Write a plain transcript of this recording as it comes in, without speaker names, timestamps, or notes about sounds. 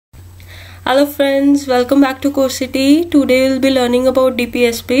Hello friends, welcome back to Coursity. Today we'll be learning about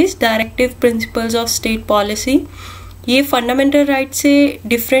DPSPs, Directive Principles of State Policy. ये fundamental right से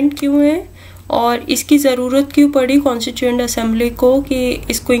different क्यों है और इसकी ज़रूरत क्यों पड़ी कॉन्स्टिट्यूएंट असेंबली को कि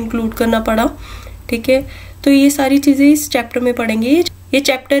इसको इंक्लूड करना पड़ा, ठीक है। तो ये सारी चीज़ें इस चैप्टर में पढ़ेंगे। ये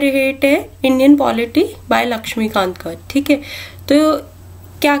चैप्टर 8 है इंडियन पॉलिटी बाय लक्ष्मीकांत का, ठीक है। तो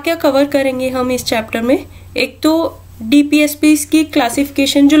क्या क्या कवर करेंगे हम इस चैप्टर में। एक तो DPSPs की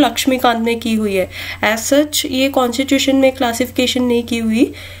क्लासिफिकेशन जो लक्ष्मीकांत ने की हुई है, एज सच ये कॉन्स्टिट्यूशन में क्लासिफिकेशन नहीं की हुई,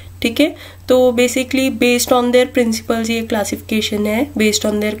 ठीक है। तो basically based on their principles ये क्लासिफिकेशन है, बेस्ड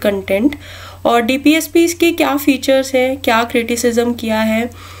ऑन देयर कंटेंट। और DPSPs के क्या फीचर्स हैं, क्या क्रिटिसिज्म किया है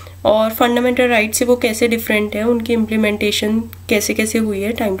और फंडामेंटल राइट से वो कैसे डिफरेंट है, उनकी इम्प्लीमेंटेशन कैसे कैसे हुई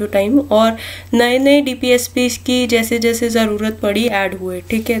है टाइम टू टाइम, और नए नए DPSPs की जैसे जैसे ज़रूरत पड़ी ऐड हुए,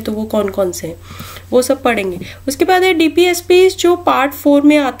 ठीक है। तो वो कौन कौन से हैं वो सब पढ़ेंगे। उसके बाद है DPSPs जो पार्ट 4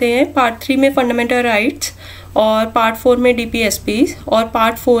 में आते हैं, पार्ट 3 में फंडामेंटल राइट्स और पार्ट 4 में DPSPs और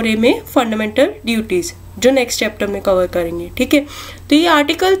पार्ट 4A में फंडामेंटल ड्यूटीज़ जो नेक्स्ट चैप्टर में कवर करेंगे, ठीक है। तो ये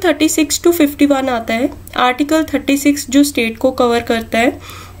आर्टिकल 36 to 51 आता है। आर्टिकल 36 जो स्टेट को कवर करता है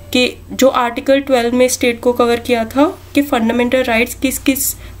कि जो आर्टिकल 12 में स्टेट को कवर किया था कि फंडामेंटल राइट्स किस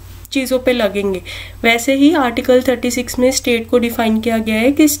किस चीज़ों पे लगेंगे, वैसे ही आर्टिकल 36 में स्टेट को डिफाइन किया गया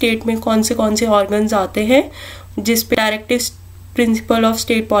है कि स्टेट में कौन से ऑर्गन्स आते हैं जिस पे directive principle of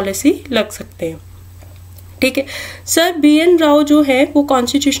state policy लग सकते हैं, ठीक है। सर BN राव जो है वो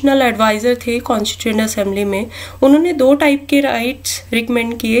कॉन्स्टिट्यूशनल एडवाइजर थे कॉन्स्टिट्यूएंट असेंबली में। उन्होंने 2 टाइप के राइट्स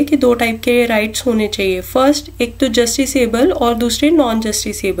रिकमेंड किए कि 2 टाइप के राइट्स होने चाहिए। फर्स्ट एक तो जस्टिसेबल और दूसरे नॉन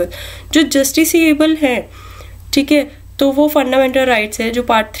जस्टिसेबल। जो जस्टिसेबल है, ठीक है, तो वो फंडामेंटल राइट्स है जो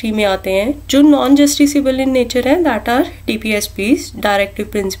पार्ट 3 में आते हैं। जो नॉन जस्टिसेबल इन नेचर है that are DPSPs directive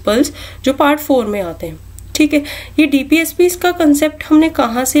principles जो पार्ट 4 में आते हैं, ठीक है। ये DPSPs का कंसेप्ट हमने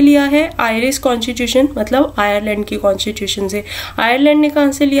कहाँ से लिया है? आयरिश कॉन्स्टिट्यूशन, मतलब आयरलैंड की कॉन्स्टिट्यूशन से। आयरलैंड ने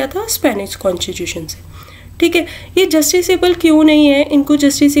कहाँ से लिया था? स्पेनिश कॉन्स्टिट्यूशन से, ठीक है। ये जस्टिसेबल क्यों नहीं है, इनको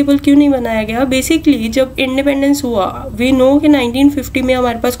जस्टिसेबल क्यों नहीं बनाया गया? बेसिकली जब इंडिपेंडेंस हुआ, वी नो कि 1950 में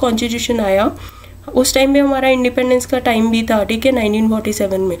हमारे पास कॉन्स्टिट्यूशन आया, उस टाइम पे हमारा इंडिपेंडेंस का टाइम भी था, ठीक है,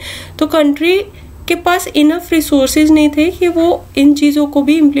 1947 में। तो कंट्री के पास इनफ रिसोर्सेज नहीं थे कि वो इन चीज़ों को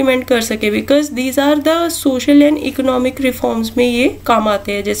भी इम्प्लीमेंट कर सके, because these are the social and economic reforms में ये काम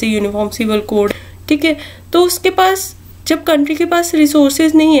आते हैं, जैसे यूनिफॉर्म सिविल कोड, ठीक है। तो उसके पास जब कंट्री के पास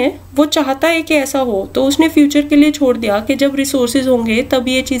रिसोर्सेज नहीं है, वो चाहता है कि ऐसा हो, तो उसने फ्यूचर के लिए छोड़ दिया कि जब रिसोर्सेज होंगे तब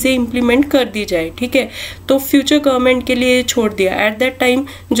ये चीज़ें इम्प्लीमेंट कर दी जाए, ठीक है। तो फ्यूचर गवर्नमेंट के लिए छोड़ दिया। एट दैट टाइम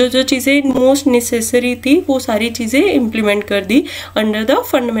जो जो चीज़ें मोस्ट नेसेसरी थी वो सारी चीज़ें इम्प्लीमेंट कर the under the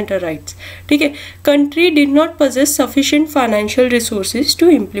fundamental rights, ठीक है। Country did not possess sufficient financial resources to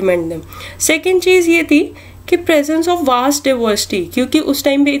implement them. Second चीज़ ये थी कि प्रेजेंस ऑफ वास्ट डाइवर्सिटी, क्योंकि उस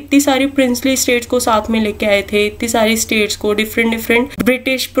टाइम पे इतनी सारी प्रिंसली स्टेट्स को साथ में लेके आए थे, इतनी सारी स्टेट्स को, डिफरेंट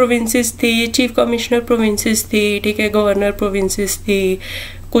ब्रिटिश प्रोविंसेस थी, चीफ कमिश्नर प्रोविंसेस थी, ठीक है, गवर्नर प्रोविंसेस थी,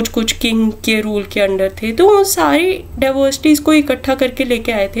 कुछ किंग के रूल के अंडर थे। तो उन सारी डाइवर्सिटीज को इकट्ठा करके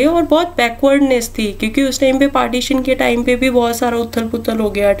लेके आए थे और बहुत बैकवर्डनेस थी, क्योंकि उस टाइम पे पार्टीशन के टाइम पे भी बहुत सारा उथल पुथल हो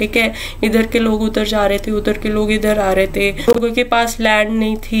गया, ठीक है। इधर के लोग उधर जा रहे थे, उधर के लोग इधर आ रहे थे, लोगों के पास लैंड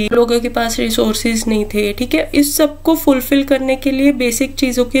नहीं थी, लोगों के पास रिसोर्सेज नहीं थे, ठीक है। इस सब को फुलफिल करने के लिए बेसिक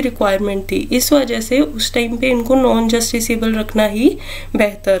चीजों की रिक्वायरमेंट थी। इस वजह से उस टाइम पे इनको नॉन जस्टिसेबल रखना ही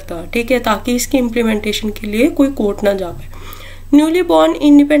बेहतर था, ठीक है, ताकि इसकी इम्प्लीमेंटेशन के लिए कोई कोर्ट ना जा पाए। Newly born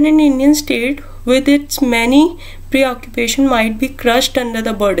independent Indian state with its many preoccupation might be crushed under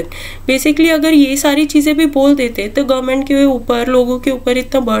the burden. Basically अगर ये सारी चीज़ें भी बोल देते तो गवर्नमेंट के ऊपर, लोगों के ऊपर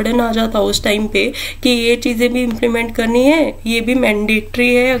इतना बर्डन आ जाता उस टाइम पे कि ये चीज़ें भी इम्प्लीमेंट करनी है, ये भी मैंडेटरी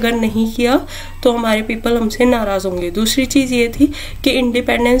है, अगर नहीं किया तो हमारे पीपल हमसे नाराज़ होंगे। दूसरी चीज़ ये थी कि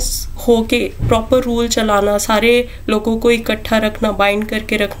इंडिपेंडेंस होके प्रॉपर रूल चलाना, सारे लोगों को इकट्ठा रखना, बाइंड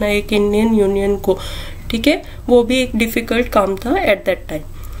करके रखना एक इंडियन यूनियन को, ठीक है, वो भी एक डिफिकल्ट काम था एट दैट टाइम।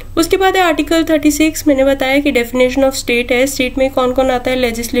 उसके बाद है आर्टिकल 36। मैंने बताया कि डेफिनेशन ऑफ स्टेट है। स्टेट में कौन कौन आता है?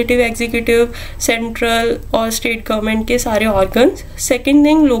 लेजिस्लेटिव, एग्जीक्यूटिव, सेंट्रल और स्टेट गवर्नमेंट के सारे organs. Second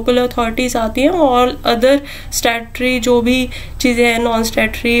thing local authorities आती हैं और अदर स्टैट्यूटरी जो भी चीज़ें हैं, नॉन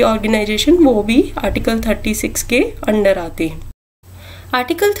स्टैट्यूटरी ऑर्गेनाइजेशन, वो भी आर्टिकल 36 के अंडर आती हैं।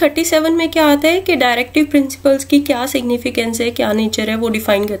 आर्टिकल 37 में क्या आता है कि डायरेक्टिव प्रिंसिपल्स की क्या सिग्निफिकेंस है, क्या नेचर है, वो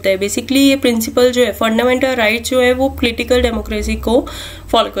डिफाइन करता है। बेसिकली ये प्रिंसिपल जो है, फंडामेंटल राइट्स जो है, वो पॉलिटिकल डेमोक्रेसी को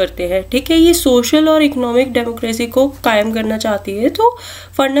फॉलो करते हैं, ठीक है। ये सोशल और इकोनॉमिक डेमोक्रेसी को कायम करना चाहती है। तो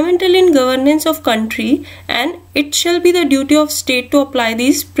fundamental in governance of country and it shall be the duty of state to apply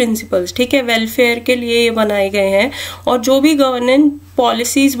these principles, ठीक है। वेलफेयर के लिए ये बनाए गए हैं और जो भी गवर्नेंस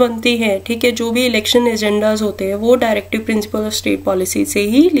पॉलिसीज बनती हैं, ठीक है, जो भी इलेक्शन एजेंडाज होते हैं वो directive principle of state policy से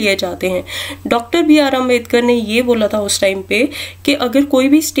ही लिए जाते हैं। Doctor B.R. अम्बेडकर ने ये बोला था उस टाइम पे कि अगर कोई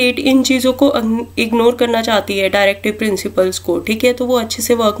भी स्टेट इन चीजों को इग्नोर करना चाहती है, डायरेक्टिव प्रिंसिपल्स को, ठीक है, तो वो अच्छे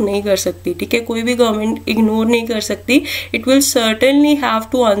से वर्क नहीं कर सकती, ठीक है। कोई भी गवर्नमेंट इग्नोर नहीं कर सकती। It will certainly have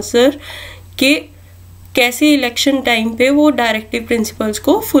to answer कि कैसे इलेक्शन टाइम पे वो डायरेक्टिव प्रिंसिपल्स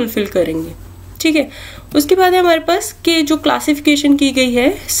को फुलफिल करेंगे, ठीक है। उसके बाद है हमारे पास कि जो क्लासिफिकेशन की गई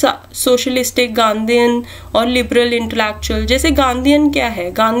है सोशलिस्टिक, गांधीयन और लिबरल इंटेलेक्चुअल। जैसे गांधीयन क्या है?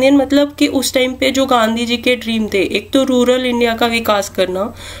 गांधीयन मतलब कि उस टाइम पे जो गांधी जी के ड्रीम थे, एक तो रूरल इंडिया का विकास करना,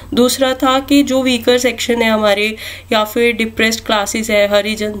 दूसरा था कि जो वीकर सेक्शन है हमारे या फिर डिप्रेस्ड क्लासेस है,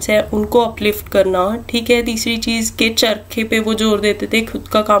 हरिजन्स है, उनको अपलिफ्ट करना, ठीक है। तीसरी चीज के चरखे पे वो जोर देते थे, खुद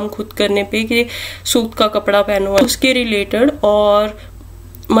का काम खुद करने पे, कि सूत का कपड़ा पहनो, उसके रिलेटेड, और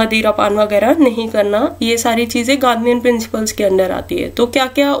मदिरा पान वगैरह नहीं करना। ये सारी चीजें गांधीयन प्रिंसिपल्स के अंडर आती है। तो क्या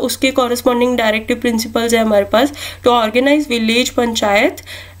क्या उसके कॉरेस्पॉन्डिंग डायरेक्टिव प्रिंसिपल्स है हमारे पास? To organise village panchayat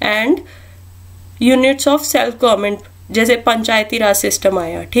and units of self government, जैसे पंचायती राज सिस्टम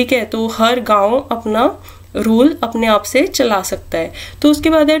आया, ठीक है। तो हर गांव अपना रूल अपने आप से चला सकता है। तो उसके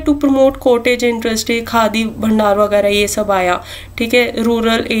बाद है to promote cottage industry, khadi भंडार वगैरह ये सब आया, ठीक है।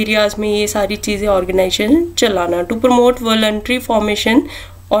 रूरल एरियाज में ये सारी चीजें ऑर्गेनाइजेशन चलाना। To promote voluntary formation,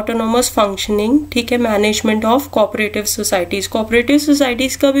 autonomous functioning, ठीक है। Management of cooperative societies. Cooperative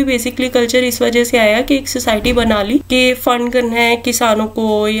societies का भी बेसिकली कल्चर इस वजह से आया कि एक सोसाइटी बना ली कि फंड करना है किसानों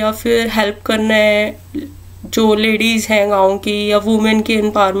को, या फिर हेल्प करना है जो लेडीज हैं गांव की, या वुमेन के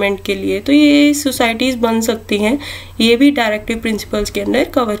एम्पावरमेंट के लिए। तो ये सोसाइटीज बन सकती हैं, ये भी डायरेक्टिव प्रिंसिपल्स के अंदर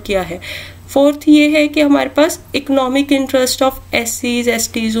कवर किया है। फोर्थ ये है कि हमारे पास economic interest of SCs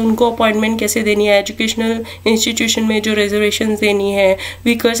STs, उनको अपॉइंटमेंट कैसे देनी है, एजुकेशनल इंस्टीट्यूशन में जो रिजर्वेशन देनी है,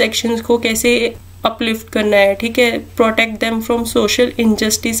 वीकर सेक्शंस को कैसे अपलिफ्ट करना है, ठीक है। Protect them from social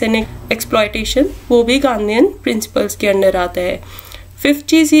injustice and exploitation, वो भी गांधीयन प्रिंसिपल्स के अंडर आता है। फिफ्थ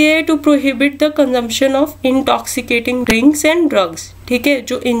चीज ये है to prohibit the consumption of intoxicating drinks and drugs, ठीक है,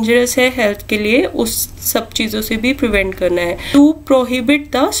 जो इंजरियस है हेल्थ के लिए, उस सब चीजों से भी प्रिवेंट करना है। To prohibit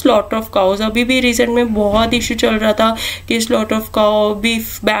the slaughter of cows, अभी भी रिसेंट में बहुत इश्यू चल रहा था कि slaughter of cow,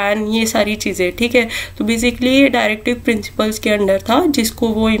 beef ban, ये सारी चीजें, ठीक है। तो बेसिकली ये डायरेक्टिव प्रिंसिपल्स के अंडर था जिसको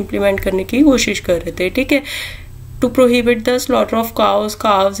वो इम्प्लीमेंट करने की कोशिश कर रहे थे, ठीक है। To prohibit the slaughter of cows,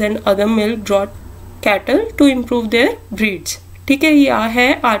 calves and other milk draught cattle to improve their breeds, ठीक है। यह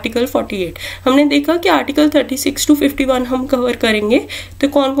है आर्टिकल 48। हमने देखा कि आर्टिकल 36 to 51 हम कवर करेंगे, तो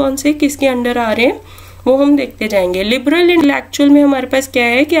कौन कौन से किसके अंडर आ रहे हैं वो हम देखते जाएंगे। लिबरल इंटेलेक्चुअल में हमारे पास क्या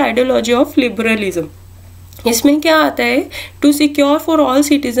है कि आइडियोलॉजी ऑफ लिबरलिज्म, इसमें क्या आता है? To secure for all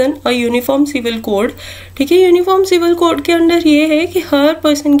citizen a uniform civil code, ठीक है। यूनिफॉर्म सिविल कोड के अंडर ये है कि हर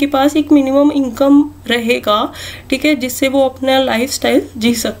पर्सन के पास एक मिनिमम इनकम रहेगा, ठीक है, जिससे वो अपना लाइफस्टाइल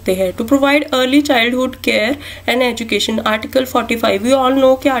जी सकते हैं। To provide early childhood care and education, article 45। We all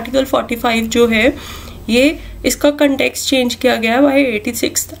know कि आर्टिकल 45 जो है ये इसका कंटेक्स्ट चेंज किया गया बाय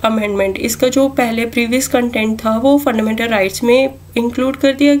 86th अमेंडमेंट। इसका जो पहले प्रीवियस कंटेंट था वो फंडामेंटल राइट्स में इंक्लूड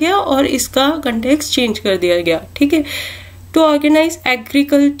कर दिया गया और इसका कंटेक्स्ट चेंज कर दिया गया, ठीक है। To organise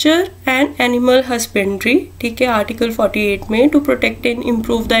agriculture and animal husbandry, ठीक है, आर्टिकल 48 में। To protect and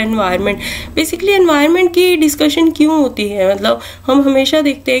improve the environment. Basically environment की डिस्कशन क्यों होती है? मतलब हम हमेशा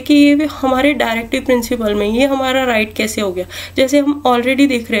देखते हैं कि ये हमारे डायरेक्टिव प्रिंसिपल में ये हमारा राइट कैसे हो गया। जैसे हम ऑलरेडी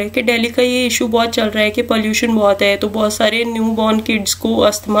देख रहे हैं कि दिल्ली का ये इशू बहुत चल रहा है कि पॉल्यूशन बहुत है, तो बहुत सारे न्यू बॉर्न किड्स को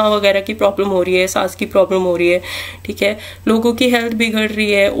अस्थमा वगैरह की प्रॉब्लम हो रही है, सांस की प्रॉब्लम हो रही है, ठीक है। लोगों की हेल्थ बिगड़ रही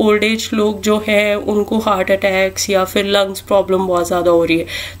है, ओल्ड एज लोग जो है उनको हार्ट अटैक्स या फिर लंग्स प्रॉब्लम बहुत ज्यादा हो रही है।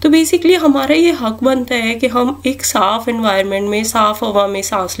 तो बेसिकली हमारा ये हक बनता है कि हम एक साफ एनवायरनमेंट में, साफ हवा में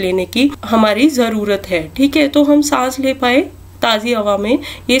सांस लेने की हमारी जरूरत है, ठीक है। तो हम सांस ले पाए ताजी हवा में,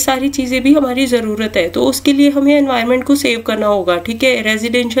 ये सारी चीजें भी हमारी जरूरत है। तो उसके लिए हमें एनवायरनमेंट को सेव करना होगा, ठीक है।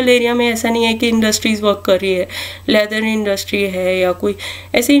 रेजिडेंशियल एरिया में ऐसा नहीं है कि इंडस्ट्रीज वर्क कर रही है, लेदर इंडस्ट्री है या कोई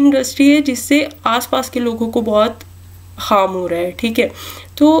ऐसी इंडस्ट्री है जिससे आसपास के लोगों को बहुत हार्म हो रहा है, ठीक है।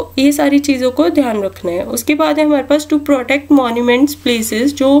 तो ये सारी चीजों को ध्यान रखना है। उसके बाद है हमारे पास टू प्रोटेक्ट मॉन्यूमेंट्स,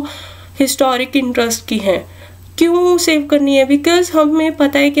 प्लेसेस जो हिस्टोरिक इंटरेस्ट की हैं। क्यों सेव करनी है? बिकॉज हमें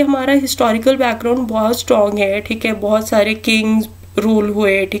पता है कि हमारा हिस्टोरिकल बैकग्राउंड बहुत स्ट्रांग है, ठीक है। बहुत सारे किंग्स रूल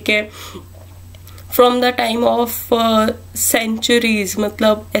हुए, ठीक है। From the time of centuries,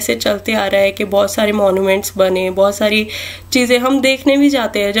 मतलब ऐसे चलते आ रहा है कि बहुत सारे मॉन्यूमेंट्स बने, बहुत सारी चीज़ें हम देखने भी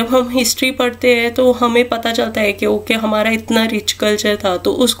जाते हैं। जब हम हिस्ट्री पढ़ते हैं तो हमें पता चलता है कि ओके हमारा इतना रिच कल्चर था,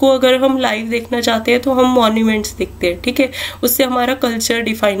 तो उसको अगर हम लाइव देखना चाहते हैं तो हम मॉन्यूमेंट्स देखते हैं, ठीक है, उससे हमारा कल्चर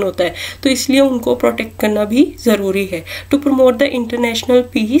डिफाइन होता है। तो इसलिए उनको प्रोटेक्ट करना भी ज़रूरी है। To promote the international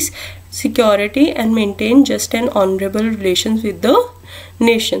piece, security and maintain just and honourable relations with the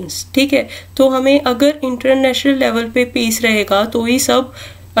Nations, ठीक है। तो हमें अगर इंटरनेशनल लेवल पे पीस रहेगा तो ही सब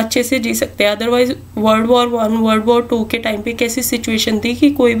अच्छे से जी सकते हैं। Otherwise world war 1, world war 2 के टाइम पे कैसी सिचुएशन थी कि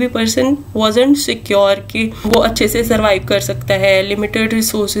कोई भी पर्सन वाजंट सिक्योर कि वो अच्छे से सरवाइव कर सकता है, लिमिटेड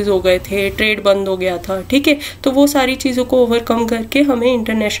रिसोर्सेज हो गए थे, ट्रेड बंद हो गया था, ठीक है। तो वो सारी चीज़ों को ओवरकम करके हमें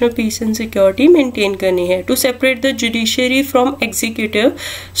international piece and security maintain करनी है। To separate the judiciary from executive,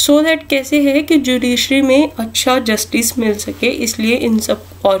 so that कैसे है कि जुडिशरी में अच्छा जस्टिस मिल सके, इसलिए इन सब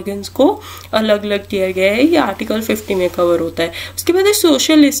ऑर्गन्स को अलग अलग किया गया है। ये आर्टिकल 50 में कवर होता है। उसके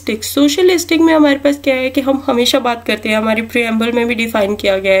बाद सोशलिस्टिक में हमारे पास क्या है कि हम हमेशा बात करते हैं, हमारी प्रीएम्बल में भी डिफाइन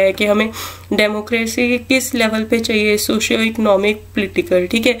किया गया है कि हमें डेमोक्रेसी किस लेवल पे चाहिए, सोशियो इकोनॉमिक पॉलिटिकल,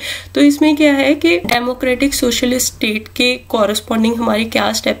 ठीक है। तो इसमें क्या है कि डेमोक्रेटिक सोशलिस्ट स्टेट के कॉरस्पॉन्डिंग हमारी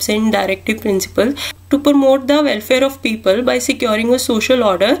क्या स्टेप्स हैं इन directive principle. To promote the welfare of people bye securing a social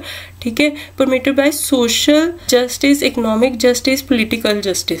order, ठीक है, permitted by social justice, economic justice, political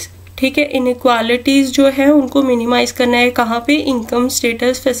justice, ठीक है। इनइक्वालिटीज जो है उनको मिनिमाइज करना है, कहाँ पे, इनकम,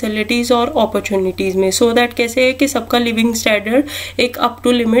 स्टेटस, फैसिलिटीज और अपॉर्चुनिटीज में, सो दैट कैसे है कि सबका लिविंग स्टैंडर्ड एक अप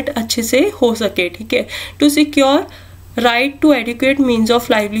टू लिमिट अच्छे से हो सके, ठीक है। To secure right to adequate means of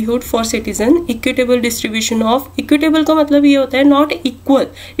livelihood for citizen, equitable distribution of, equitable का मतलब ये होता है नॉट इक्वल,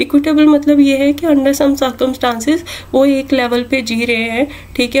 इक्विटेबल मतलब ये है कि अंडर सम सर्कमस्टांसेस वो एक लेवल पे जी रहे हैं,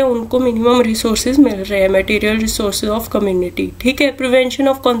 ठीक है, उनको मिनिमम रिसोर्सेज मिल रहे हैं, मटेरियल रिसोर्सेज ऑफ कम्युनिटी, ठीक है। Prevention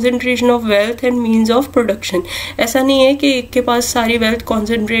of concentration of wealth and means of production, ऐसा नहीं है कि एक के पास सारी वेल्थ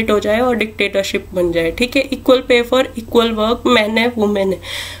कॉन्सेंट्रेट हो जाए और डिक्टेटरशिप बन जाए, ठीक है। Equal pay for equal work, man है वुमेन है,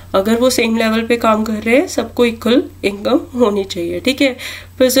 अगर वो सेम लेवल पे काम कर रहे हैं सबको इक्वल इनकम होनी चाहिए, ठीक है।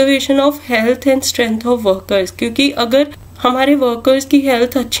 Preservation of health and strength of workers, क्योंकि अगर हमारे वर्कर्स की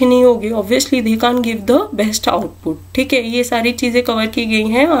हेल्थ अच्छी नहीं होगी obviously they can't give the best output, ठीक है। ये सारी चीजें कवर की गई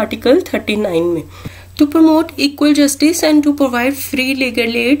हैं आर्टिकल 39 में। To promote equal justice and to provide free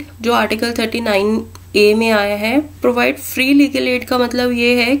legal aid, जो आर्टिकल 39A में आया है। प्रोवाइड फ्री लीगल एड का मतलब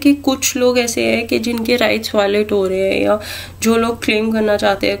ये है कि कुछ लोग ऐसे हैं कि जिनके राइट्स वायलेट हो रहे हैं या जो लोग क्लेम करना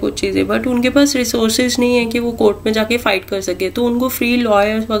चाहते हैं कुछ चीज़ें, बट उनके पास रिसोर्सेज नहीं है कि वो कोर्ट में जाके फाइट कर सके, तो उनको फ्री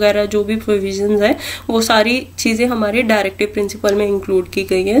लॉयर्स वगैरह जो भी प्रोविजंस है वो सारी चीज़ें हमारे डायरेक्टिव प्रिंसिपल में इंक्लूड की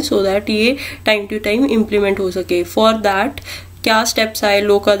गई हैं, सो दैट ये टाइम टू टाइम इम्प्लीमेंट हो सके। फॉर दैट क्या स्टेप्स आए,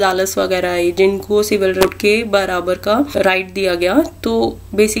 लोक अदालत वगैरह आई जिनको सिविल राइट के बराबर का राइट दिया गया। तो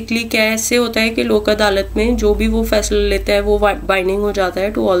बेसिकली क्या ऐसे होता है कि लोक अदालत में जो भी वो फैसला लेता है वो बाइंडिंग हो जाता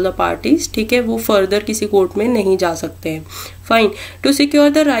है टू ऑल द पार्टीज, ठीक है, वो फर्दर किसी कोर्ट में नहीं जा सकते हैं। Fine. To secure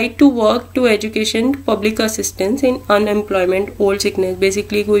the right to work, to education, public assistance in unemployment, old sickness,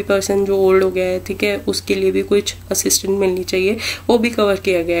 basically कोई पर्सन जो ओल्ड हो गया है, ठीक है, उसके लिए भी कुछ असिस्टेंट मिलनी चाहिए, वो भी कवर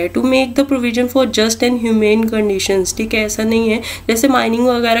किया गया है। To make the provision for just and humane conditions, ठीक है, ऐसा नहीं है जैसे माइनिंग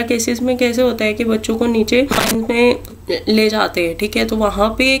वगैरह केसेस में कैसे होता है कि बच्चों को नीचे माइनिंग में ले जाते हैं, ठीक है, तो वहां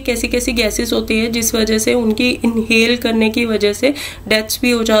पे कैसी कैसी गैसेस होती है जिस वजह से उनकी इनहेल करने की वजह से डेथ्स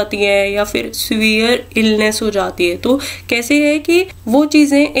भी हो जाती है या फिर सीवियर इलनेस हो जाती है। तो कैसे है कि वो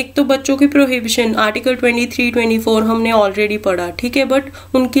चीजें, एक तो बच्चों की प्रोहिबिशन आर्टिकल 23, 24 हमने ऑलरेडी पढ़ा, ठीक है, बट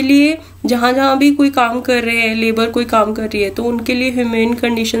उनके लिए जहां जहां भी कोई काम कर रहे हैं, लेबर कोई काम कर रही है, तो उनके लिए ह्यूमेन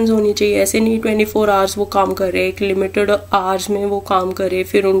कंडीशंस होनी चाहिए। ऐसे नहीं 24 आवर्स वो काम कर रहे हैं, एक लिमिटेड आवर्स में वो काम करे,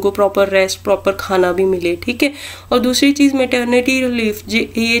 फिर उनको प्रॉपर रेस्ट, प्रॉपर खाना भी मिले, ठीक है। और दूसरी चीज मैटरनिटी रिलीफ,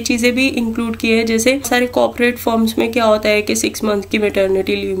 ये चीजें भी इंक्लूड की है। जैसे सारे कॉर्पोरेट फर्म्स में क्या होता है कि 6 मंथ की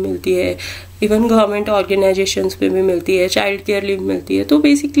मैटरनिटी लीव मिलती है, इवन गवर्नमेंट ऑर्गेनाइजेशंस में भी मिलती है, चाइल्ड केयर लीव मिलती है। तो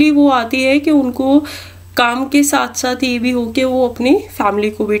बेसिकली वो आती है कि उनको काम के साथ साथ ये भी हो कि वो अपनी फैमिली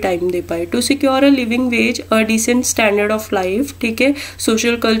को भी टाइम दे पाए। To secure a living veg, a decent standard of life, ठीक है,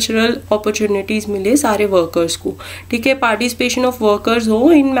 सोशल कल्चरल अपॉर्चुनिटीज मिले सारे वर्कर्स को, ठीक है। पार्टिसिपेशन ऑफ वर्कर्स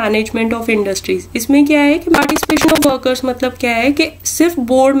हो इन मैनेजमेंट ऑफ इंडस्ट्रीज, इसमें क्या है कि पार्टिसिपेशन ऑफ वर्कर्स मतलब क्या है कि सिर्फ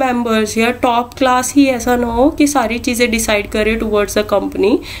बोर्ड मेंबर्स या टॉप क्लास ही ऐसा ना हो कि सारी चीजें डिसाइड करे towards a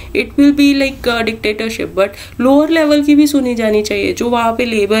company, it will be like dictatorship, but lower level की भी सुनी जानी चाहिए। जो वहां पे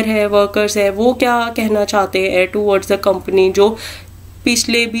लेबर है, वर्कर्स है, वो क्या कहना चाहते हैं टुवर्ड्स द कंपनी, जो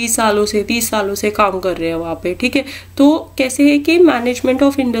पिछले 20 सालों से 30 सालों से काम कर रहे हैं वहां पे, ठीक है। तो कैसे है कि मैनेजमेंट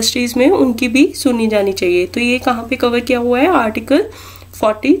ऑफ इंडस्ट्रीज में उनकी भी सुनी जानी चाहिए। तो ये कहाँ पे कवर किया हुआ है, आर्टिकल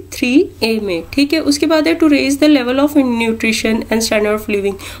 43A में, ठीक है। उसके बाद है to raise the level of nutrition and standard of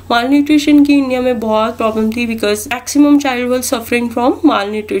living. Mall nutrition की इंडिया में बहुत प्रॉब्लम थी because maximum child was suffering from mall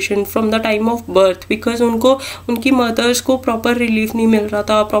nutrition from the time of birth, because उनको उनकी मदर्स को प्रॉपर रिलीफ नहीं मिल रहा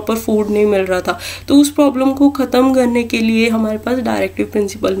था, प्रॉपर फूड नहीं मिल रहा था। तो उस प्रॉब्लम को खत्म करने के लिए हमारे पास डायरेक्टिव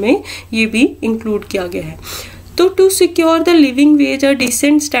प्रिंसिपल में ये भी इंक्लूड किया गया है। तो to secure the living veg a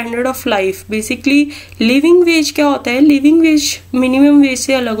decent standard of life, basically living veg क्या होता है, लिविंग वेज मिनिमम वेज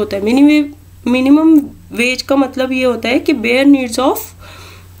से अलग होता है। मिनिमम वेज का मतलब ये होता है कि बेयर नीड्स ऑफ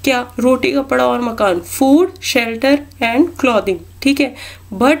क्या, रोटी कपड़ा और मकान, फूड शेल्टर एंड क्लॉथिंग, ठीक है।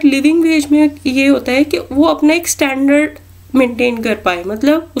 बट लिविंग वेज में ये होता है कि वो अपना एक स्टैंडर्ड मेंटेन कर पाए,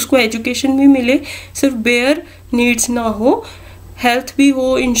 मतलब उसको एजुकेशन भी मिले, सिर्फ बेयर नीड्स ना हो, हेल्थ भी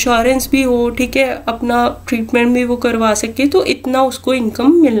हो, इंश्योरेंस भी हो, ठीक है, अपना ट्रीटमेंट भी वो करवा सके, तो इतना उसको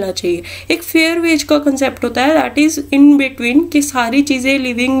इनकम मिलना चाहिए। एक फेयर वेज का कंसेप्ट होता है, दैट इज इन बिटवीन, कि सारी चीजें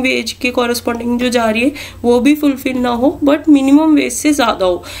लिविंग वेज के कॉरेस्पॉन्डिंग जो जा रही है वो भी फुलफिल ना हो बट मिनिमम वेज से ज्यादा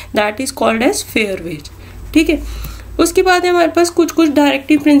हो, that is called as fair veg, ठीक है। उसके बाद हमारे पास कुछ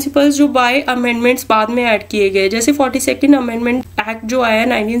डायरेक्टिव प्रिंसिपल्स जो बाय अमेंडमेंट्स बाद में ऐड किए गए, जैसे 42nd अमेंडमेंट एक्ट जो आया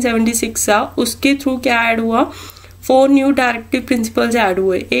 1976 का, उसके थ्रू क्या ऐड हुआ, 4 न्यू डायरेक्टिव प्रिंसिपल्स ऐड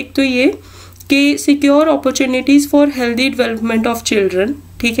हुए। एक तो ये कि secure opportunities for healthy development of children,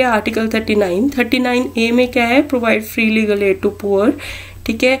 ठीक है, आर्टिकल 39A में क्या है, provide free legal aid to poor,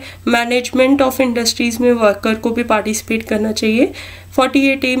 ठीक है। मैनेजमेंट ऑफ इंडस्ट्रीज में वर्कर को भी पार्टिसिपेट करना चाहिए।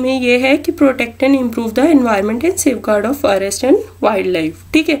 48A में ये है कि protect and improve the environment and safeguard of forest and wild life,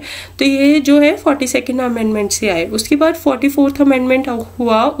 ठीक है। तो ये जो है 42nd अमेंडमेंट से आए। उसके बाद 44th अमेंडमेंट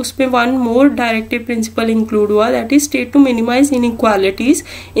हुआ, उसमें 1 मोर डायरेक्टिव प्रिंसिपल इंक्लूड हुआ, that is state to minimise inequalities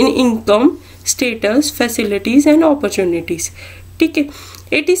in income, status, facilities and opportunities, ठीक है।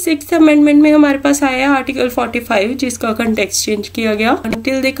 86th अमेंडमेंट में हमारे पास आया आर्टिकल 45, जिसका कंटेक्स्ट चेंज किया गया,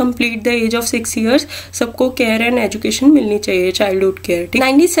 until they complete the age of 6 years सबको केयर एंड एजुकेशन मिलनी चाहिए, childhood care.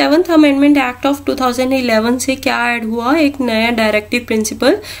 97th amendment act of 2011 से क्या ऐड हुआ, एक नया directive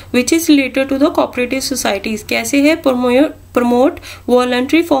principle which is related to the cooperative societies. कैसे है, promote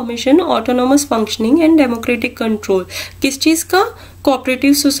voluntary formation, autonomous functioning and democratic control, किस चीज का,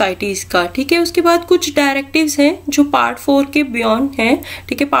 कोऑपरेटिव सोसाइटीज का, ठीक है। उसके बाद कुछ डायरेक्टिव्स हैं जो पार्ट 4 के बियॉन्ड हैं,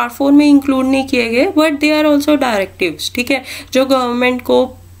 ठीक है, पार्ट 4 में इंक्लूड नहीं किए गए but they are also directives, ठीक है, जो गवर्नमेंट को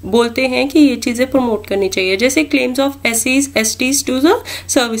बोलते हैं कि ये चीजें प्रमोट करनी चाहिए, जैसे claims of SCs to the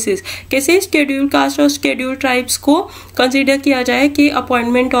services, कैसे शेड्यूल कास्ट और शेड्यूल ट्राइब्स को कंसीडर किया जाए कि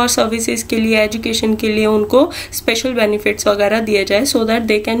अपॉइंटमेंट और सर्विसेज के लिए, एजुकेशन के लिए उनको स्पेशल बेनिफिट्स वगैरह दिए जाए, so that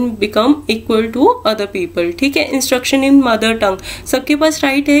they can become equal to other people, ठीक है। इंस्ट्रक्शन इन मदर टंग, सबके पास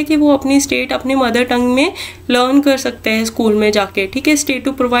राइट है कि वो अपनी स्टेट अपनी मदर टंग में लर्न कर सकते हैं स्कूल में जाके, ठीक है। स्टेट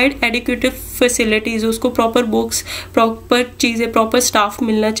टू प्रोवाइड एडिक्वेटिव फैसिलिटीज, उसको प्रॉपर बुक्स, प्रॉपर चीजें, प्रॉपर स्टाफ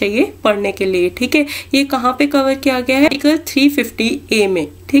मिलना चाहिए पढ़ने के लिए, ठीक है। ये कहाँ पे कवर किया गया है, आर्टिकल 350A में,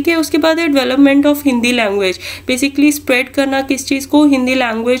 ठीक है। उसके बाद है development of Hindi language, basically spread करना किस चीज को, हिंदी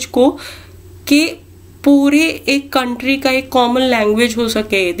लैंग्वेज को, कि पूरे एक कंट्री का एक कॉमन लैंग्वेज हो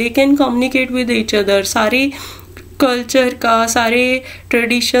सके, they can communicate with each other, सारी कल्चर का, सारे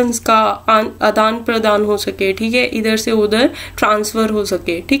ट्रेडिशंस का आदान प्रदान हो सके, ठीक है, इधर से उधर ट्रांसफर हो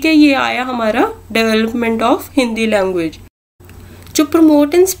सके, ठीक है। ये आया हमारा डेवलपमेंट ऑफ हिंदी लैंग्वेज। जो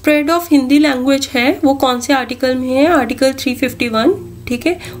promote and spread of Hindi language है वो कौन से आर्टिकल में है, आर्टिकल 351, ठीक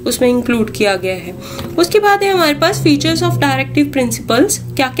है, उसमें इंक्लूड किया गया है। उसके बाद है हमारे पास फीचर्स ऑफ डायरेक्टिव प्रिंसिपल्स,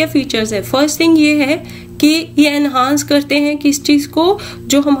 क्या क्या फीचर्स है। फर्स्ट थिंग ये है कि ये एनहांस करते हैं किस चीज को,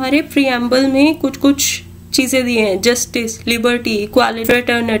 जो हमारे प्रीएम्बल में कुछ चीजें दी हैं, जस्टिस, लिबर्टी, इक्वालिटी,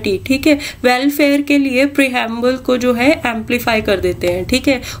 फ्रेटर्निटी, ठीक है, वेलफेयर के लिए प्रीएम्बल को जो है एम्पलीफाई कर देते हैं, ठीक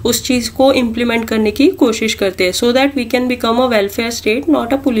है, उस चीज को इम्प्लीमेंट करने की कोशिश करते हैं, so that we can become a welfare state,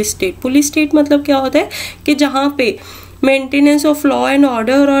 not a police state. Police state मतलब क्या होता है कि जहां पे maintenance of law and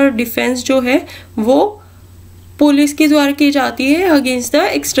order और डिफेंस जो है वो पुलिस के द्वारा की जाती है अगेंस्ट द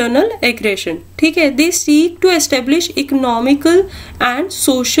एक्सटर्नल एग्रेशन, ठीक है। They seek to establish economical and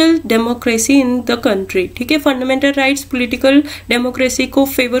social democracy in the country, ठीक है। फंडामेंटल राइट्स, पॉलिटिकल डेमोक्रेसी को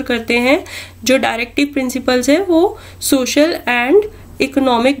फेवर करते हैं। जो डायरेक्टिव प्रिंसिपल्स है वो सोशल एंड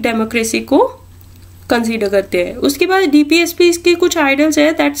इकोनॉमिक डेमोक्रेसी को कंसीडर करते हैं। उसके बाद DPSPs के कुछ आइडियल्स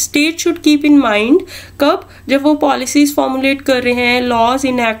है, that state should keep in mind, कब, जब वो पॉलिसीज फॉर्मुलेट कर रहे हैं, लॉज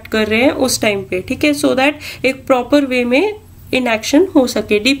इनएक्ट कर रहे हैं उस टाइम पे, ठीक है, सो दैट एक प्रॉपर वे में इनएक्शन हो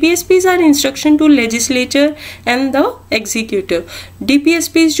सके। DPSPs are instruction to legislature and the executive.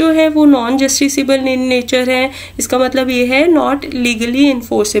 DPSPs जो है वो नॉन जस्टिसेबल इन नेचर है, इसका मतलब ये है नॉट लीगली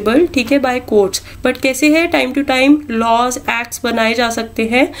इन्फोर्सेबल, ठीक है, बाय कोर्ट्स, बट कैसे है, time to time laws, acts बनाए जा सकते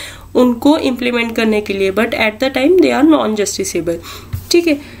हैं उनको इम्प्लीमेंट करने के लिए, but at the time they are non justiciable. ठीक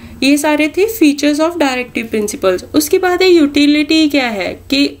है, ये सारे थे फीचर्स ऑफ डायरेक्टिव प्रिंसिपल्स। उसके बाद है यूटिलिटी क्या है,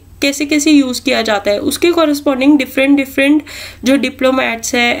 कि कैसे कैसे यूज किया जाता है, उसके कॉरेस्पॉन्डिंग डिफरेंट जो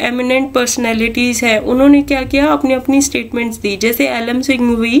डिप्लोमेट्स है, एमिनेंट पर्सनैलिटीज है, उन्होंने क्या किया, अपनी अपनी स्टेटमेंट्स दी। जैसे LM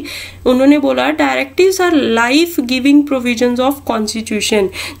सिंघवी, उन्होंने बोला directives our life giving provisions of constitution,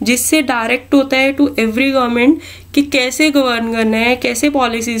 जिससे डायरेक्ट होता है टू एवरी गवर्नमेंट कि कैसे गवर्न करना है, कैसे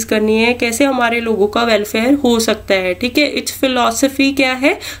पॉलिसीज करनी है, कैसे हमारे लोगों का वेलफेयर हो सकता है। ठीक है, इट्स फिलॉसफी क्या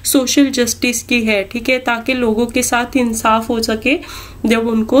है, सोशल जस्टिस की है। ठीक है, ताकि लोगों के साथ इंसाफ हो सके जब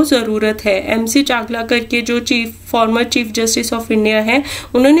उनको जरूरत है। MC चागला करके जो former chief justice of India है,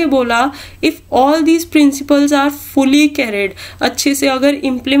 उन्होंने बोला if all these principles are fully carried, अच्छे से अगर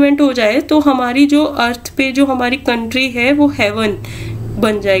इम्प्लीमेंट हो जाए तो हमारी जो अर्थ पे जो हमारी कंट्री है वो हेवन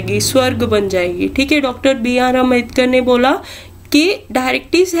बन जाएगी, स्वर्ग बन जाएगी। ठीक है, डॉक्टर BR अम्बेडकर ने बोला कि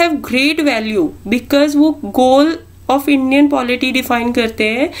directives have great value because वो goal of Indian polity define करते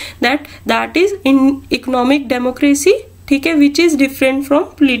हैं, that is in economic democracy. ठीक है, which is different from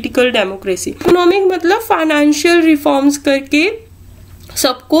political democracy. Economic मतलब फाइनेंशियल रिफॉर्म्स करके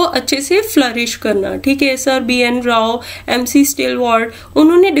सबको अच्छे से फ्लरिश करना। ठीक है, सर BN राव, MC स्टिलवार्ड,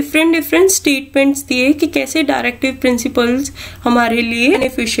 उन्होंने डिफरेंट स्टेटमेंट्स दिए कि कैसे डायरेक्टिव प्रिंसिपल्स हमारे लिए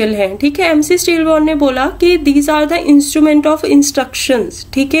बेनिफिशियल हैं। ठीक है, MC स्टिलवार्ड ने बोला कि these are the instrument of instructions,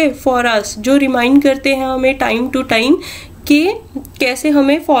 ठीक है, फॉर अस, जो रिमाइंड करते हैं हमें टाइम टू टाइम कि कैसे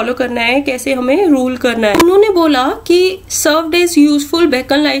हमें फॉलो करना है, कैसे हमें रूल करना है। उन्होंने बोला कि served as useful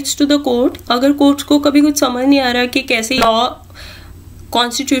bacon lights to the court, अगर कोर्ट्स को कभी कुछ समझ नहीं आ रहा कि कैसे लॉ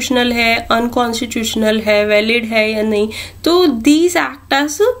कॉन्स्टिट्यूशनल है, अनकॉन्स्टिट्यूशनल है, वैलिड है या नहीं, तो दीज एक्ट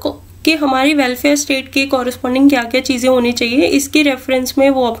एज कि हमारी वेलफेयर स्टेट के कॉरेस्पॉन्डिंग क्या क्या चीजें होनी चाहिए, इसके रेफरेंस में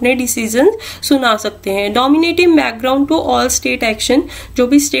वो अपने डिसीजन सुना सकते हैं। Dominating background to all state action, जो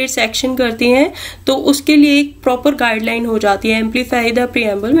भी स्टेट्स एक्शन करती हैं तो उसके लिए एक प्रॉपर गाइडलाइन हो जाती है। एम्पलीफाई द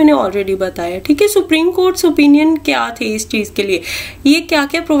प्रीएम्बल मैंने ऑलरेडी बताया। ठीक है, सुप्रीम कोर्ट्स ओपिनियन क्या थे इस चीज के लिए, ये क्या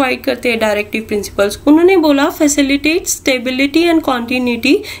क्या प्रोवाइड करते हैं डायरेक्टिव प्रिंसिपल्स। उन्होंने बोला facilitate stability and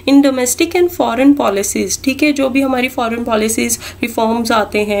continuity in domestic and foreign policies. ठीक है, जो भी हमारी फॉरेन पॉलिसीज रिफॉर्म्स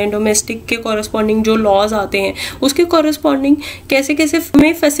आते हैं, डोमेस्टिक के कॉरेस्पॉन्डिंग जो लॉज आते हैं उसके कॉरेस्पॉन्डिंग कैसे कैसे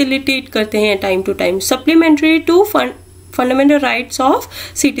हमें फैसिलिटेट करते हैं time to time. Supplementary to fundamental rights of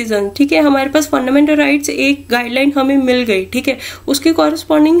citizen. ठीक है, हमारे पास फंडामेंटल राइट्स एक गाइडलाइन हमें मिल गई। ठीक है, उसके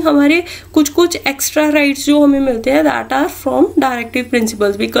कॉरेस्पॉन्डिंग हमारे कुछ एक्स्ट्रा राइट्स जो हमें मिलते हैं that are from directive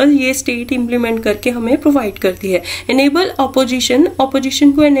principles, because ये स्टेट इंप्लीमेंट करके हमें प्रोवाइड करती है। एनेबल ऑपोजिशन,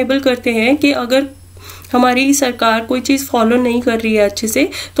 ऑपोजिशन को एनेबल करते हैं कि अगर हमारी सरकार कोई चीज फॉलो नहीं कर रही है अच्छे से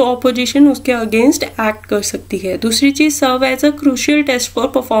तो ऑपोजिशन उसके अगेंस्ट एक्ट कर सकती है। दूसरी चीज, serve as a crucial test for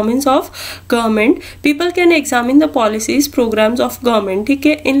performance of government. People can examine the policies programmes of government, ठीक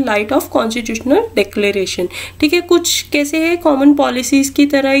है, in light of constitutional declaration. ठीक है, कुछ कैसे है, कॉमन पॉलिसीज की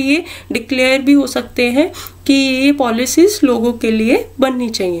तरह ये डिक्लेयर भी हो सकते हैं कि ये पॉलिसीज लोगों के लिए बननी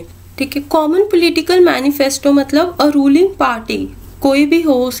चाहिए। ठीक है, कॉमन पॉलिटिकल मैनिफेस्टो मतलब अ रूलिंग पार्टी, कोई भी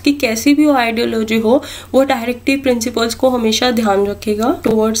हो, उसकी कैसी भी आइडियोलॉजी हो, वो डायरेक्टिव प्रिंसिपल्स को हमेशा ध्यान रखेगा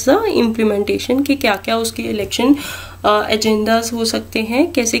टुवर्ड्स द इम्प्लीमेंटेशन कि क्या क्या उसके इलेक्शन एजेंडाज हो सकते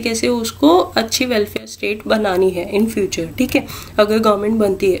हैं, कैसे कैसे उसको अच्छी वेलफेयर स्टेट बनानी है इन फ्यूचर। ठीक है, अगर गवर्नमेंट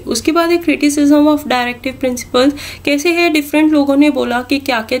बनती है। उसके बाद एक क्रिटिसिज्म ऑफ डायरेक्टिव प्रिंसिपल्स कैसे है, डिफरेंट लोगों ने बोला कि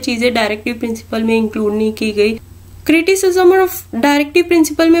क्या क्या चीजें डायरेक्टिव प्रिंसिपल में इंक्लूड नहीं की गई। क्रिटिसिज्म ऑफ डायरेक्टिव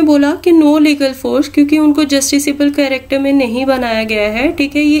प्रिंसिपल में बोला कि नो लीगल फोर्स, क्योंकि उनको जस्टिसेबल कैरेक्टर में नहीं बनाया गया है।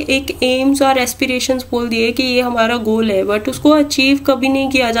 ठीक है, ये एक एम्स और एस्पिरेशंस बोल दिए कि ये हमारा गोल है, बट उसको अचीव कभी नहीं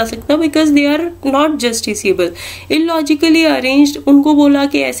किया जा सकता because they are not justiciable. Illogically arranged, उनको बोला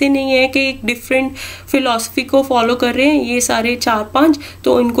कि ऐसे नहीं है कि एक डिफरेंट फिलॉसफी को फॉलो कर रहे हैं ये सारे 4-5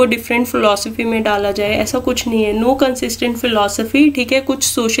 तो इनको डिफरेंट फिलॉसफी में डाला जाए, ऐसा कुछ नहीं है। No consistent philosophy. ठीक है, कुछ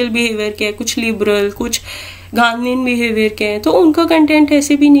सोशल बिहेवियर के, कुछ लिबरल, कुछ गांधीन बिहेवियर के हैं, तो उनका कंटेंट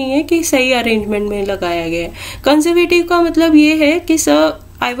ऐसे भी नहीं है कि सही अरेंजमेंट में लगाया गया है। कंजर्वेटिव का मतलब ये है कि सर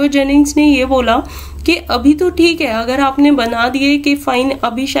आइवर जेनिंग्स ने ये बोला कि अभी तो ठीक है, अगर आपने बना दिए कि फाइन,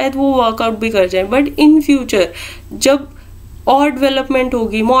 अभी शायद वो वर्कआउट भी कर जाए, बट इन फ्यूचर जब और डेवलपमेंट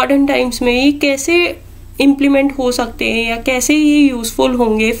होगी मॉडर्न टाइम्स में, ये कैसे इम्प्लीमेंट हो सकते हैं या कैसे ये यूजफुल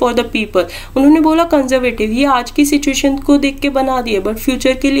होंगे फॉर द पीपल। उन्होंने बोला कंजर्वेटिव, ये आज की सिचुएशन को देख के बना दिए, बट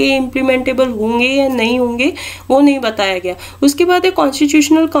फ्यूचर के लिए इम्प्लीमेंटेबल होंगे या नहीं होंगे वो नहीं बताया गया। उसके बाद है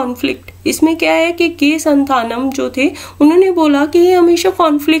कॉन्स्टिट्यूशनल कॉन्फ्लिक्ट। इसमें क्या है कि के संथानम जो थे उन्होंने बोला कि ये हमेशा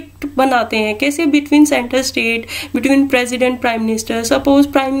कॉन्फ्लिक्ट बनाते हैं, कैसे between centre state, between president prime minister. Suppose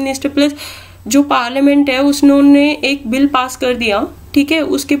prime minister plus जो पार्लियामेंट है उसने एक बिल पास कर दिया ठीक है,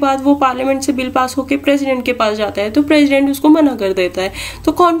 उसके बाद वो पार्लियामेंट से बिल पास होके प्रेसिडेंट के पास जाता है तो प्रेसिडेंट उसको मना कर देता है,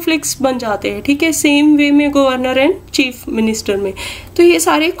 तो कॉन्फ्लिक्ट्स बन जाते हैं। ठीक है, सेम वे में गवर्नर एंड चीफ मिनिस्टर में। तो ये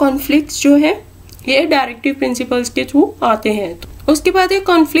सारे कॉन्फ्लिक्ट्स जो है ये डायरेक्टिव प्रिंसिपल्स के थ्रू आते हैं। उसके बाद है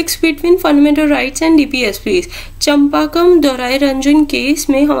conflicts between fundamental rights and DPSPs. चंपाकम Dorai Ranjan case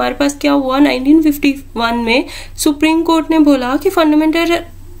में हमारे पास क्या हुआ, 1951 में सुप्रीम कोर्ट ने बोला कि fundamental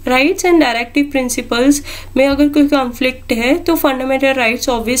rights and directive principles में अगर कोई कॉन्फ्लिक्ट है तो फंडामेंटल राइट्स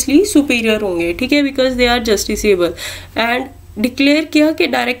ऑब्वियसली सुपीरियर होंगे। ठीक है, because they are justiciable, and declare किया कि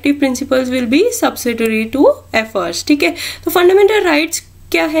directive principles will be subsidiary to efforts. ठीक है, तो फंडामेंटल राइट्स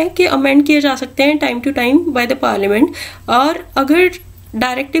क्या है कि अमेंड किए जा सकते हैं time to time by the parliament, और अगर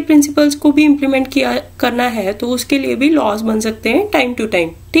डायरेक्टिव प्रिंसिपल्स को भी इम्प्लीमेंट किया करना है तो उसके लिए भी लॉज बन सकते हैं टाइम टू टाइम।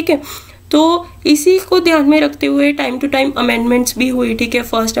 ठीक है, तो इसी को ध्यान में रखते हुए टाइम टू टाइम अमेंडमेंट्स भी हुई। ठीक है,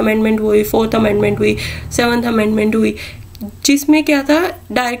 फर्स्ट अमेंडमेंट हुई, फोर्थ अमेंडमेंट हुई, सेवंथ अमेंडमेंट हुई, जिसमें क्या था,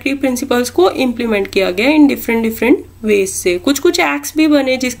 डायरेक्टिव प्रिंसिपल्स को इम्प्लीमेंट किया गया इन डिफरेंट वेज से। कुछ कुछ एक्ट्स भी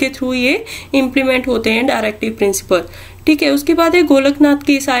बने जिसके थ्रू ये इम्प्लीमेंट होते हैं डायरेक्टिव प्रिंसिपल। ठीक है, उसके बाद एक गोलकनाथ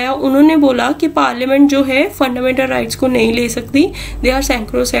केस आया, उन्होंने बोला कि पार्लियामेंट जो है फंडामेंटल राइट्स को नहीं ले सकती, दे आर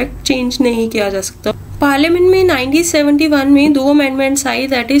सैंक्रोसैक्ट, चेंज नहीं किया जा सकता। पार्लियामेंट में 1971 में 2 amendments I,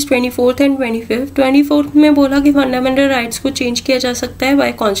 that is 24th and 25th। 24th में बोला कि फंडामेंटल राइट्स को चेंज किया जा सकता है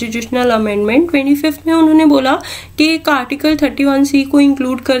बाय कॉन्स्टिट्यूशनल अमेंडमेंट। 25th में उन्होंने बोला कि एक आर्टिकल 31C को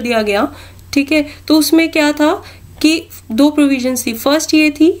इंक्लूड कर दिया गया। ठीक है, तो उसमें क्या था कि 2 प्रोविजंस थी। फर्स्ट ये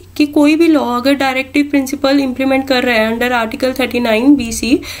थी कि कोई भी लॉ अगर डायरेक्टिव प्रिंसिपल इंप्लीमेंट कर रहा है अंडर आर्टिकल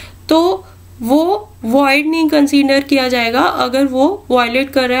 39BC तो वो वॉइड नहीं कंसीडर किया जाएगा अगर वो वायलेट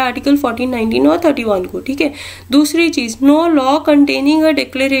कर रहा है आर्टिकल 14, 19 और 31 को। ठीक है, दूसरी चीज, no law containing a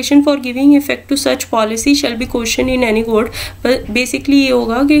declaration for giving effect to such policy shall be question in any court. Basically ये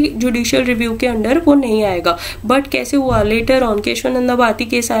होगा कि जुडिशियल रिव्यू के अंडर वो नहीं आएगा। बट कैसे हुआ, later on Keshavananda Bharti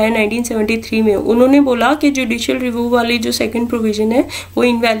case आया 1973 में, उन्होंने बोला कि जुडिशियल रिव्यू वाली जो सेकंड प्रोविजन है वो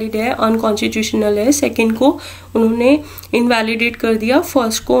इनवैलिड है, अनकॉन्स्टिट्यूशनल है। सेकंड को उन्होंने इनवैलिडेट कर दिया,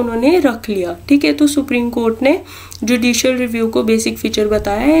 फर्स्ट को उन्होंने रख लिया। ठीक है, तो सुप्रीम कोर्ट ने जुडिशियल रिव्यू को बेसिक फीचर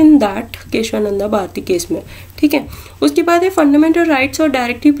बताया in that Keshavananda Bharti case में। ठीक है, उसके बाद है फंडामेंटल राइट्स और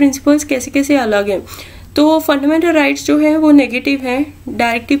डायरेक्टिव प्रिंसिपल्स कैसे कैसे अलग हैं। तो फंडामेंटल राइट्स जो है वो नेगेटिव है,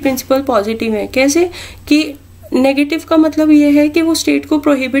 डायरेक्टिव प्रिंसिपल पॉजिटिव है। कैसे कि नेगेटिव का मतलब ये है कि वो स्टेट को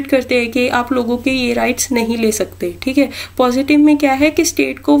प्रोहिबिट करते हैं कि आप लोगों के ये राइट्स नहीं ले सकते। ठीक है, पॉजिटिव में क्या है कि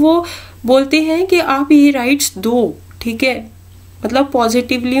स्टेट को वो बोलते हैं कि आप ये राइट्स दो। ठीक है, मतलब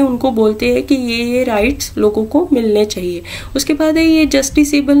पॉजिटिवली उनको बोलते हैं कि ये राइट्स लोगों को मिलने चाहिए। उसके बाद है ये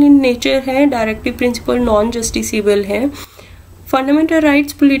जस्टिसेबल इन नेचर है, डायरेक्टिव प्रिंसिपल नॉन जस्टिसेबल है। फंडामेंटल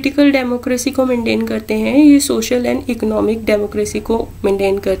राइट्स पॉलिटिकल डेमोक्रेसी को मेंटेन करते हैं, ये सोशल एंड इकोनॉमिक डेमोक्रेसी को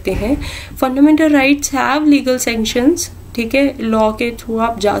मेंटेन करते हैं। Fundamental rights have legal sanctions. ठीक है, लॉ के थ्रू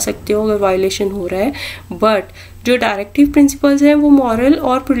आप जा सकते हो अगर वायलेशन हो रहा है। बट जो डायरेक्टिव प्रिंसिपल्स हैं वो मॉरल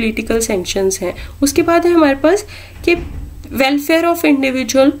और पॉलिटिकल सैंक्शंस हैं। उसके बाद है हमारे पास कि वेलफेयर ऑफ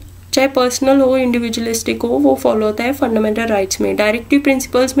इंडिविजुअल, चाहे पर्सनल हो इंडिविजुअलिस्टिक हो, वो फॉलो होता है फंडामेंटल राइट्स में। डायरेक्टिव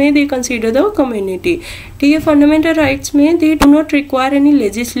प्रिंसिपल्स में दे कंसीडर द कम्युनिटी। ठीक है, फंडामेंटल राइट्स में they do not require any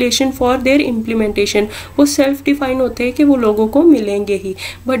legislation for their implementation, वो सेल्फ डिफाइन होते हैं कि वो लोगों को मिलेंगे ही।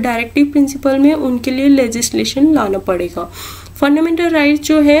 बट डायरेक्टिव प्रिंसिपल में उनके लिए लेजिस्लेशन लाना पड़ेगा। फंडामेंटल राइट्स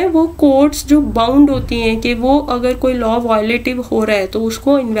जो है वो कोर्ट्स जो बाउंड होती हैं कि वो अगर कोई लॉ वायलेटिव हो रहा है तो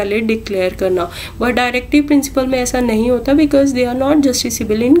उसको इनवैलिड डिक्लेयर करना। बट डायरेक्टिव प्रिंसिपल में ऐसा नहीं होता because they are not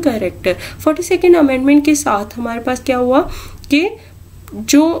justiciable in character. 42nd amendment के साथ हमारे पास क्या हुआ कि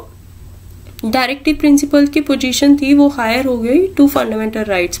जो डायरेक्टिव प्रिंसिपल की पोजीशन थी वो हायर हो गई टू फंडामेंटल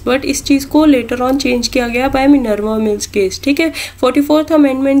राइट्स। बट इस चीज को लेटर ऑन चेंज किया गया बाय मिनर्वा मिल्स केस। ठीक है, 44th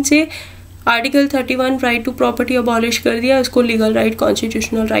अमेंडमेंट से article 31 right to property abolish कर दिया, इसको लीगल राइट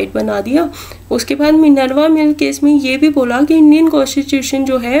कॉन्स्टिट्यूशनल राइट बना दिया। उसके बाद मिनर्वा मिल केस में ये भी बोला कि इंडियन कॉन्स्टिट्यूशन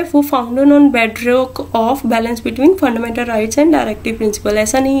जो है वो founded on bedrock of balance between fundamental rights and directive principle.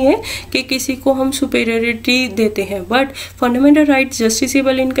 ऐसा नहीं है कि किसी को हम सुपेरियरिटी देते हैं, but fundamental rights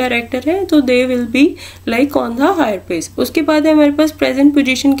justiciable in character है तो they will be like on the higher place. उसके बाद हमारे पास प्रेजेंट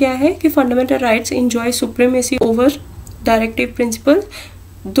पोजिशन क्या है कि fundamental rights enjoy supremacy over directive principle.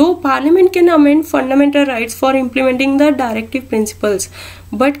 दो parliament can amend fundamental rights for implementing the directive principles,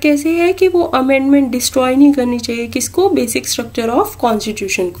 but कैसे है कि वो अमेंडमेंट डिस्ट्रॉय नहीं करनी चाहिए किसको, बेसिक स्ट्रक्चर ऑफ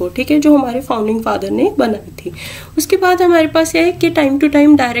कॉन्स्टिट्यूशन को। ठीक है, जो हमारे फाउंडिंग फादर ने बनाई थी। उसके बाद हमारे पास यह है कि time to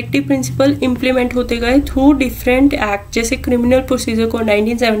time directive principle implement होते गए थ्रू डिफरेंट एक्ट, जैसे criminal procedure code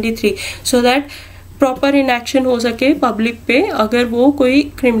 1973, so that proper inaction हो सके पब्लिक पे अगर वो कोई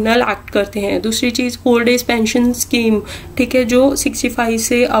क्रिमिनल एक्ट करते हैं। दूसरी चीज ओल्ड एज पेंशन स्कीम, ठीक है, जो 65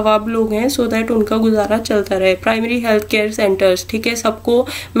 से अवाब लोग हैं सो दैट उनका गुजारा चलता रहे। प्राइमरी हेल्थ केयर सेंटर्स, ठीक है, सबको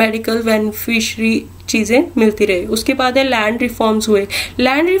मेडिकल बेनिफिशरी चीजें मिलती रहे। उसके बाद है लैंड रिफॉर्म्स हुए।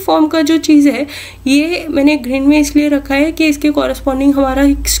 लैंड रिफॉर्म का जो चीज है ये मैंने ग्रीन में इसलिए रखा है कि इसके कॉरेस्पॉन्डिंग हमारा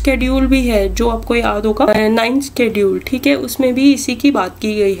एक शेड्यूल भी है जो आपको याद होगा, 9th शेड्यूल, ठीक है, उसमें भी इसी की बात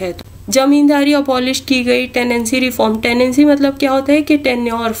की गई है। जमींदारी अबॉलिश की गई। टेनेंसी रिफॉर्म, टेनेंसी मतलब क्या होता है कि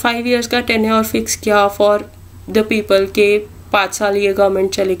टेन्योर 5 years का टेन्योर फिक्स किया फॉर द पीपल के 5 साल ये गवर्नमेंट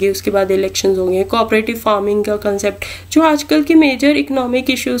चलेगी, उसके बाद इलेक्शंस होंगे। कोऑपरेटिव फार्मिंग का कंसेप्ट जो आजकल के मेजर इकोनॉमिक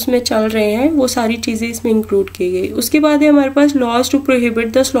इश्यूज में चल रहे हैं वो सारी चीजें इसमें इंक्लूड की गई। उसके बाद है हमारे पास laws to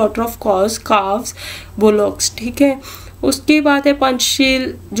prohibit the slaughter of cause calves bullocks, ठीक है। उसके बाद है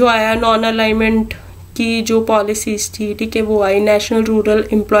पंचशील जो आया, नॉन अलाइनमेंट की जो पॉलिसीज थी, ठीक है, वो आई। National rural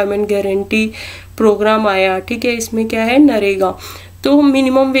employment guarantee programme आया, ठीक है, इसमें क्या है, नरेगा। तो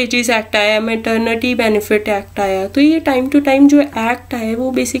मिनिमम वेजेस एक्ट आया, मैटरनिटी बेनिफिट एक्ट आया। तो ये टाइम टू टाइम जो एक्ट आए वो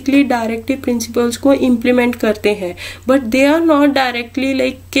बेसिकली डायरेक्टिव प्रिंसिपल्स को इम्प्लीमेंट करते हैं, but they are not directly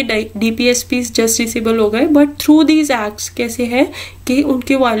like कि DPSPs जस्टिसेबल हो गए, बट थ्रू दीज एक्ट्स कैसे है कि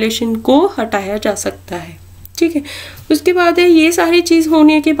उनके वायलेशन को हटाया जा सकता है, ठीक है। उसके बाद है ये सारी चीज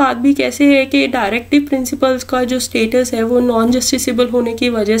होने के बाद भी कैसे है कि डायरेक्टिव प्रिंसिपल्स का जो स्टेटस है वो नॉन जस्टिसेबल होने की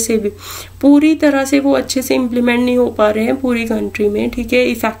वजह से भी पूरी तरह से वो अच्छे से इम्प्लीमेंट नहीं हो पा रहे हैं पूरी कंट्री में, ठीक है,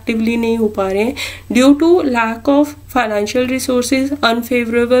 इफेक्टिवली नहीं हो पा रहे हैं due to lack of financial resources,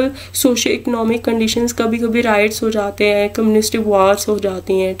 unfavourable socio economic conditions, कभी कभी राइट्स हो जाते हैं, कम्युनिस्ट वॉर्स हो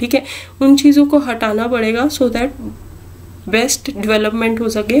जाती हैं, ठीक है। उन चीज़ों को हटाना पड़ेगा सो दैट बेस्ट डेवलपमेंट हो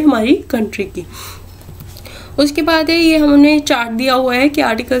सके हमारी कंट्री की। उसके बाद है ये हमने चार्ट दिया हुआ है कि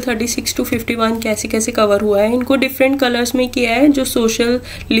आर्टिकल 36 to 51 कैसे कैसे कवर हुआ है। इनको डिफरेंट कलर्स में किया है जो सोशल,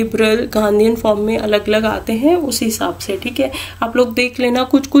 लिबरल, गांधीयन फॉर्म में अलग अलग आते हैं उस हिसाब से, ठीक है। आप लोग देख लेना,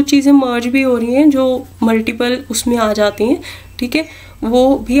 कुछ कुछ चीज़ें मर्ज भी हो रही हैं जो मल्टीपल उसमें आ जाती हैं, ठीक है,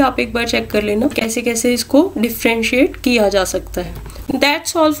 वो भी आप एक बार चेक कर लेना कैसे कैसे इसको डिफ्रेंशिएट किया जा सकता है।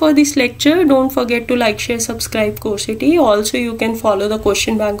 That's all for this lecture. Don't forget to like, share, subscribe Coursity. Also you can follow the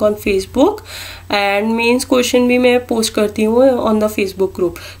question bank on Facebook and mains question भी मैं post करती हूँ on the Facebook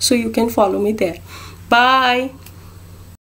group, so you can follow me there. Bye.